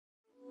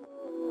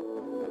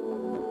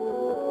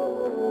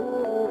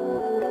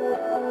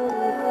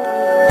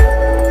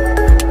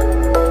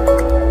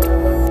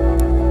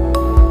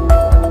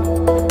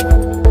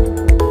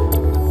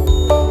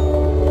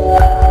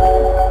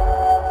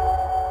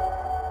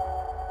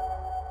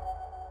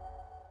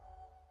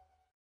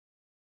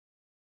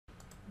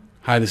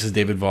Hi, this is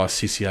David Voss,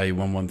 CCIE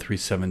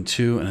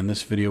 11372, and in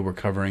this video we're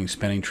covering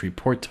spanning tree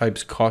port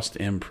types, cost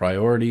and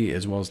priority,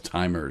 as well as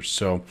timers.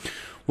 So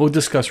we'll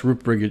discuss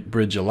root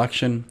bridge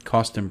election,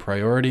 cost and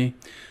priority,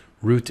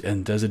 root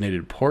and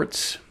designated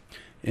ports,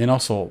 and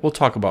also we'll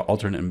talk about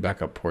alternate and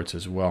backup ports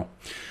as well.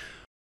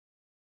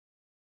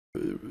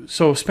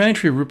 So spanning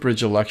tree root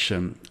bridge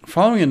election,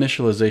 following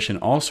initialization,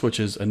 all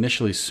switches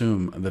initially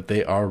assume that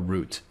they are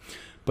root,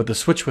 but the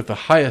switch with the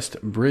highest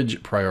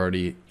bridge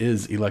priority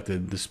is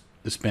elected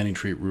the spanning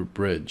tree root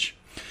bridge.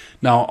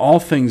 Now, all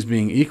things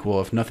being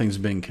equal, if nothing's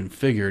been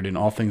configured and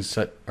all things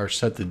are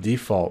set to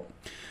default,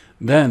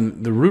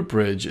 then the root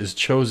bridge is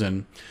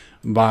chosen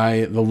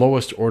by the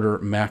lowest order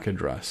MAC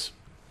address.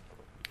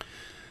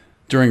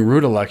 During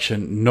root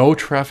election, no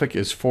traffic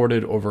is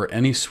forwarded over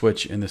any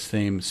switch in the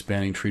same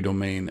spanning tree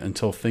domain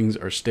until things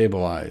are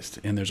stabilized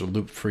and there's a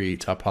loop-free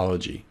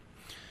topology.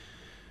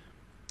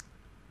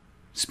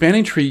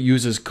 Spanning tree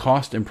uses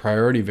cost and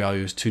priority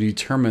values to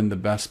determine the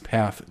best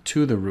path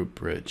to the root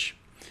bridge.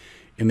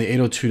 In the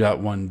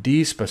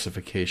 802.1d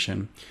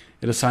specification,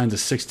 it assigns a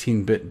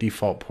 16-bit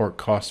default port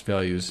cost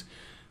values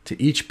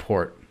to each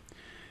port.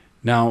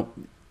 Now,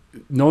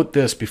 note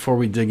this before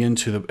we dig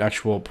into the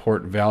actual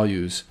port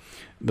values.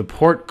 The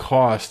port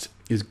cost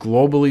is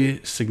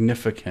globally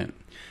significant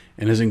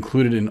and is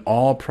included in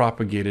all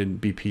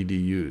propagated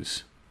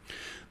BPDUs.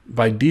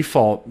 By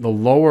default, the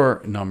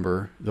lower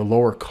number, the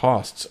lower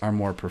costs are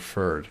more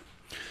preferred.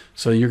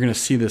 So you're going to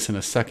see this in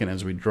a second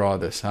as we draw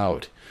this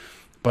out.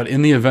 But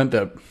in the event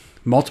that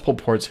multiple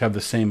ports have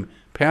the same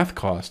path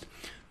cost,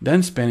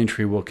 then spanning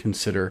tree will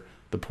consider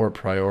the port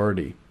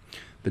priority.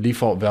 The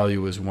default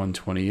value is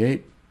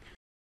 128.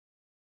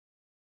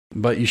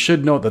 But you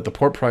should note that the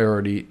port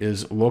priority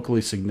is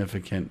locally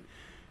significant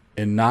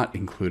and not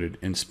included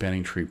in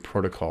spanning tree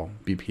protocol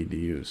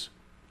BPDUs.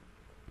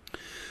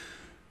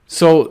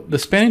 So the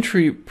spanning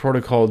tree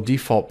protocol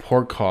default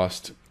port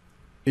cost,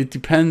 it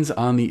depends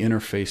on the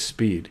interface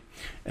speed.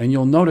 And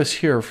you'll notice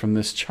here from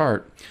this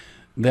chart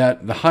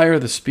that the higher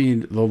the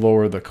speed, the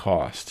lower the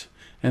cost.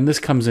 And this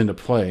comes into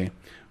play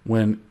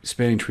when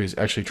spanning tree is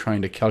actually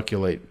trying to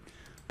calculate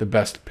the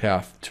best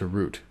path to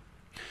root.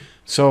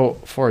 So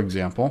for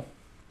example,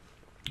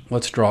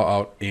 let's draw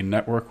out a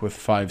network with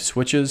 5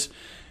 switches.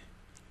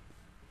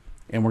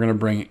 And we're going to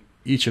bring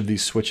each of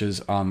these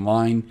switches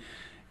online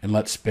and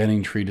let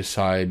spanning tree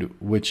decide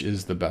which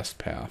is the best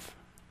path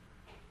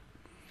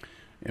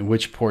and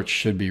which ports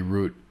should be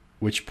root,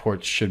 which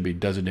ports should be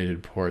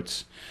designated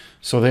ports.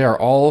 So they are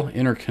all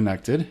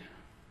interconnected.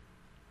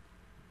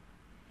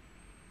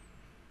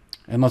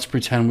 And let's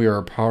pretend we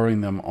are powering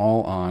them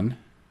all on.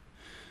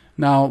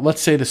 Now,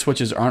 let's say the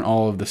switches aren't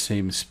all of the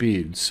same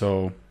speed.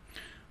 So,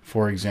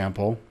 for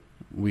example,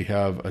 we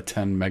have a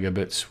 10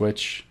 megabit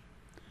switch,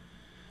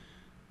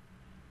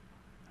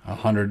 a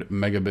 100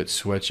 megabit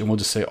switch, and we'll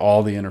just say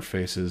all the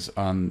interfaces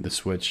on the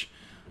switch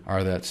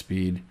are that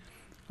speed.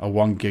 A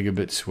 1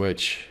 gigabit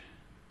switch,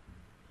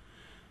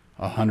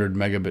 a 100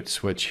 megabit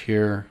switch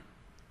here,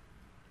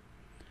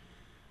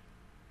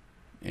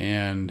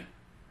 and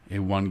a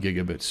 1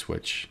 gigabit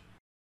switch.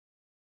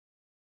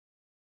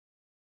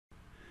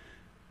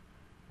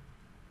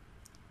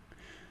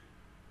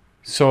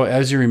 So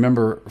as you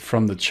remember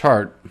from the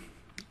chart,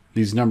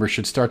 these numbers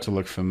should start to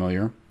look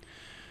familiar.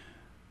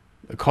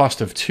 The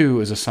cost of 2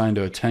 is assigned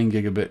to a 10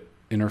 gigabit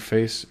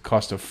interface,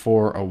 cost of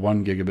 4 a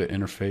 1 gigabit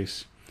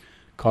interface,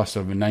 cost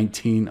of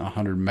 19 a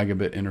 100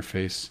 megabit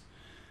interface,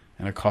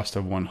 and a cost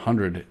of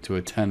 100 to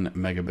a 10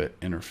 megabit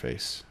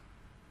interface.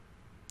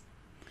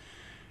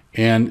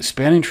 And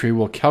spanning tree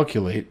will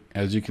calculate,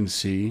 as you can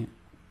see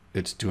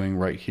it's doing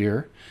right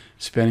here,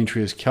 spanning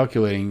tree is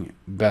calculating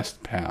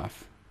best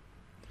path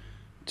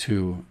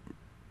to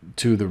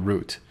the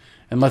root.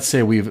 And let's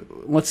say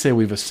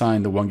we've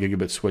assigned the 1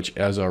 gigabit switch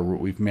as our root.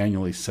 We've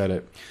manually set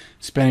it.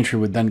 Spanning tree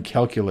would then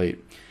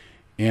calculate.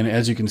 And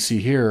as you can see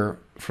here,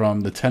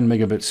 from the 10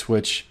 megabit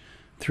switch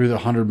through the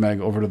 100 meg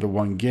over to the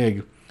 1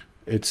 gig,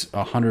 it's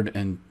 100,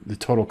 and the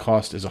total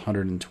cost is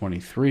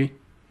 123.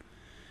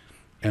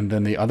 And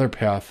then the other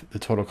path, the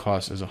total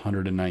cost is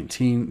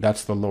 119.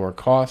 That's the lower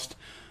cost.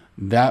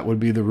 That would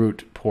be the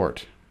root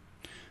port,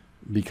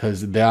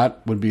 because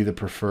that would be the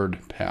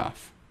preferred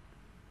path.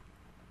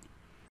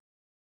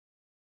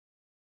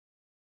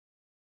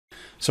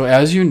 So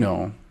as you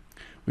know,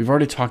 we've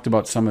already talked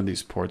about some of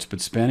these ports, but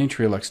spanning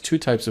tree elects 2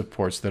 types of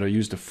ports that are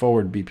used to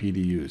forward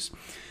BPDUs,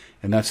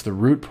 and that's the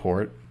root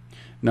port.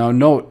 Now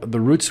note, the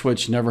root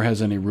switch never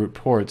has any root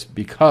ports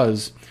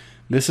because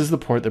this is the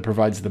port that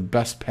provides the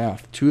best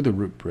path to the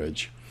root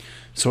bridge.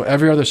 So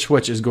every other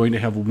switch is going to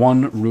have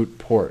 1 root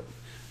port.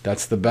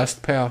 That's the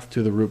best path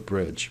to the root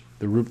bridge.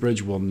 The root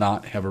bridge will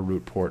not have a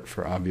root port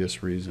for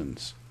obvious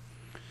reasons.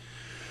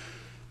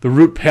 The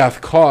root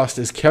path cost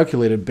is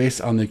calculated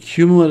based on the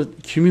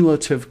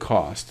cumulative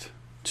cost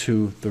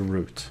to the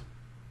root.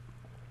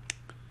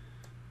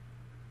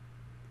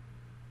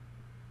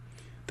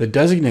 The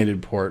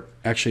designated port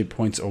actually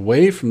points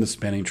away from the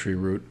spanning tree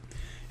root,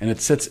 and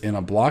it sits in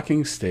a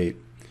blocking state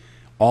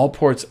All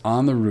ports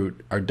on the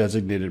route are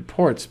designated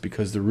ports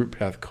because the route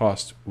path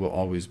cost will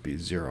always be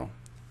 0.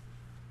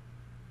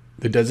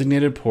 The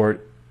designated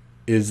port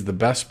is the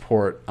best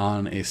port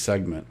on a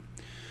segment.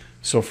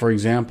 So for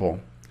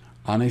example,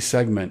 on a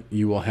segment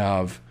where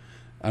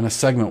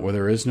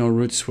there is no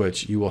route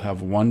switch, you will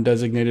have one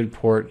designated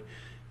port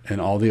and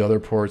all the other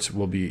ports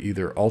will be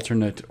either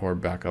alternate or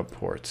backup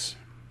ports.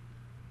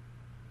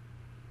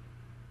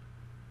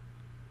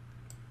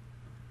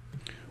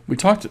 We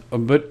talked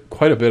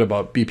quite a bit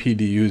about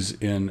BPDUs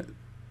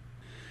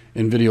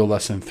in video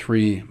lesson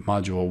 3,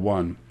 module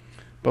 1,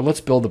 but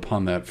let's build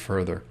upon that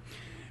further.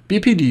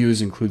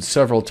 BPDUs include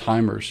several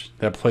timers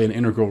that play an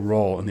integral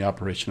role in the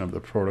operation of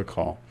the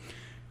protocol,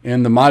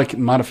 and the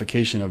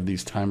modification of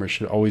these timers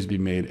should always be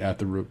made at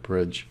the root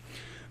bridge.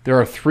 There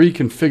are 3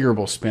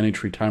 configurable spanning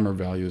tree timer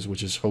values,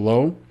 which is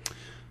hello,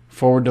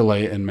 forward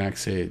delay, and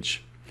max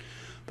age.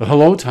 The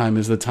hello time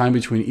is the time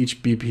between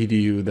each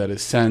BPDU that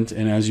is sent,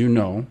 and as you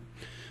know,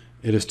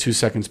 it is 2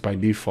 seconds by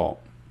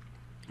default.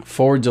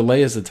 Forward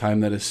delay is the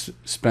time that is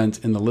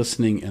spent in the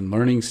listening and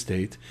learning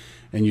state,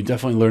 and you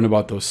definitely learn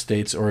about those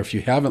states, or if you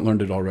haven't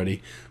learned it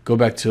already, go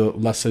back to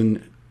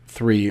lesson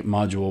 3,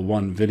 module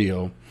 1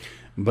 video,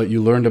 but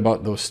you learned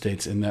about those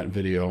states in that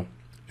video.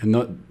 And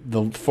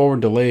the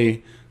forward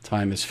delay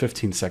time is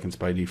 15 seconds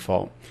by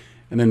default.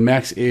 And then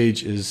max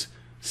age is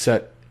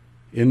set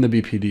in the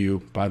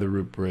BPDU by the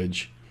root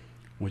bridge,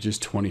 which is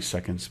 20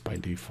 seconds by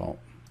default.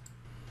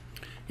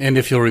 And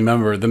if you'll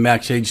remember, the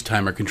max age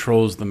timer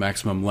controls the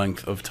maximum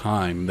length of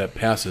time that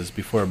passes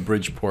before a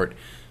bridge port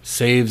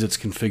saves its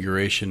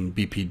configuration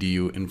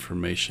BPDU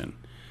information.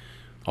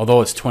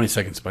 Although it's 20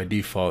 seconds by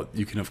default,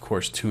 you can of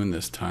course tune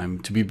this time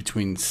to be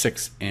between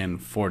 6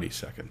 and 40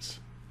 seconds.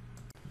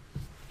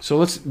 So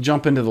let's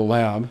jump into the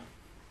lab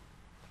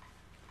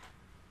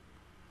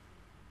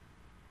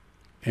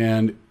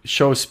and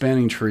show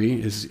spanning tree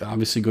is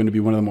obviously going to be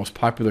one of the most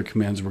popular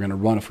commands we're going to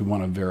run if we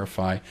want to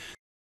verify.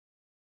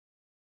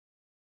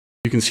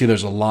 You can see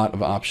there's a lot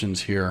of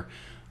options here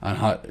on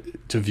how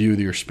to view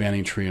your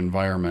spanning tree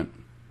environment.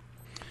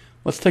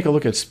 Let's take a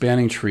look at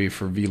spanning tree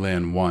for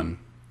VLAN 1.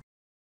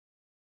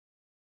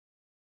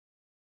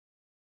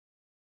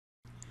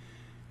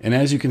 And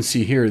as you can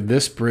see here,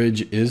 this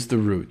bridge is the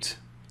root.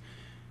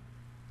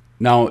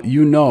 Now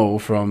you know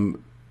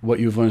from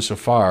what you've learned so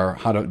far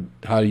how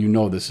do you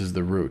know this is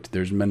the root.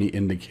 There's many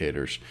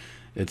indicators.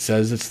 It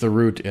says it's the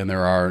root and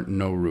there are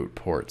no root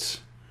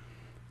ports.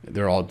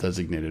 They're all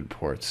designated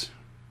ports.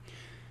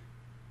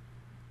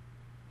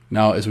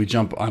 Now as we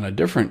jump on a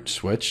different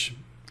switch,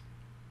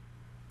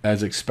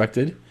 as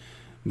expected,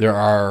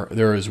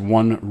 there is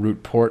one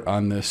root port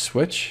on this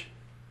switch,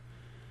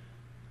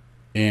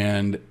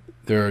 and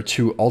there are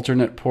 2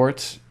 alternate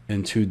ports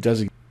and 2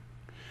 designated.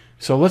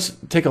 So let's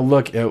take a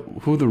look at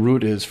who the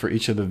root is for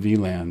each of the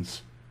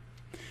VLANs.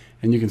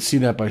 And you can see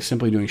that by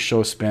simply doing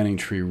show spanning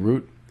tree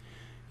root.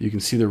 You can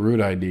see the root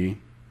ID.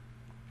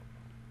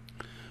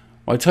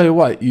 Well, I tell you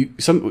what,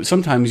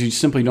 sometimes you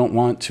simply don't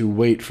want to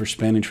wait for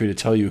spanning tree to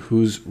tell you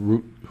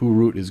who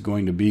root is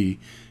going to be.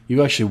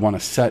 You actually want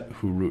to set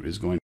who root is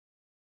going to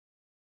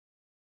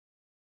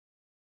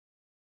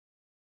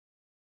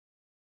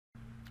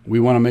be. We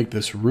want to make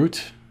this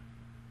root.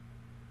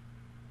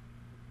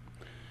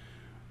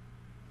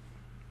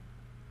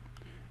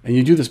 And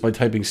you do this by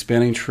typing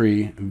spanning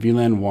tree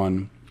VLAN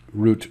 1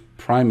 root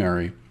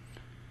primary.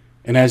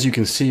 And as you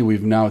can see,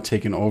 we've now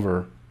taken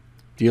over,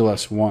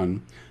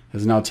 DLS1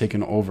 has now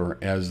taken over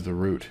as the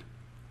root.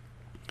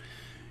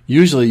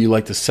 Usually you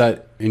like to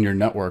set in your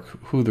network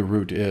who the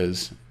root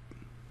is.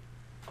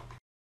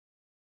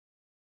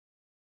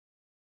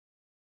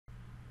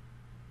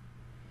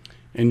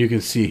 And you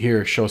can see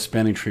here, show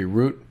spanning tree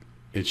root.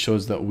 It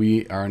shows that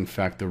we are in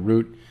fact the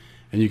root.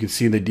 And you can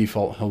see the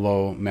default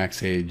hello,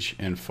 max age,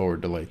 and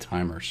forward delay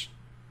timers.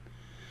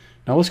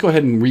 Now let's go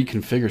ahead and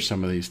reconfigure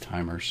some of these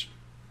timers.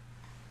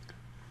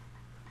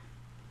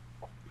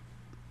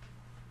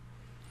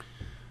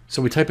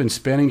 So we type in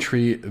spanning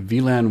tree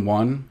VLAN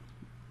 1.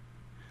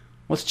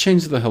 Let's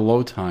change the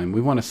hello time.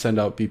 We want to send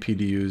out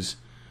BPDUs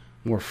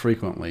more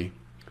frequently.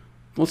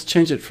 Let's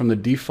change it from the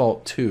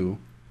default 2,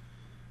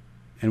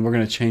 and we're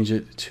going to change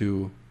it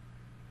to,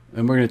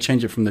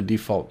 from the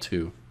default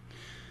 2.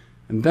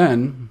 And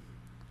then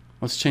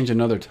let's change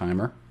another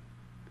timer.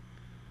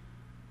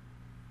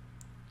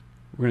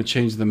 We're going to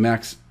change the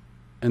max,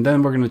 and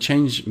then we're going to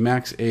change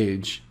max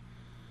age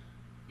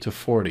to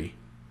 40.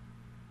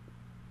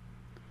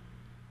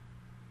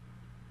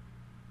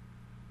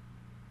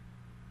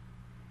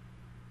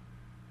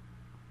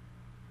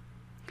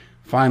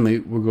 Finally,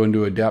 we're going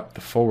to adapt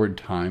the forward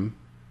time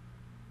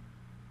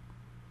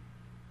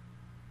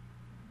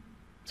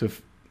to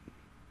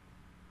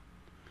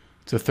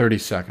 30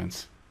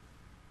 seconds.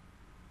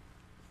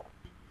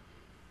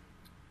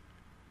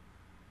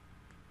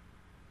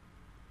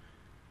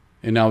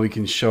 And now we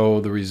can show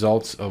the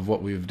results of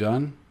what we've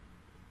done.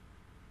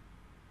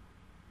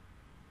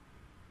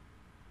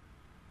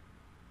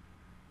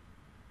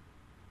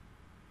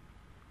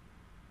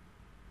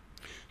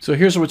 So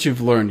here's what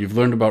you've learned. You've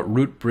learned about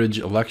root bridge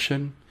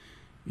election.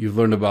 You've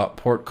learned about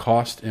port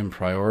cost and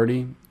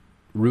priority,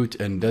 route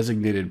and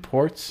designated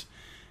ports,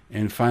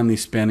 and finally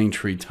spanning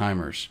tree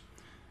timers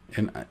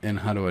and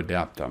how to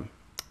adapt them.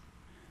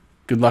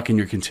 Good luck in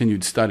your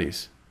continued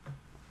studies.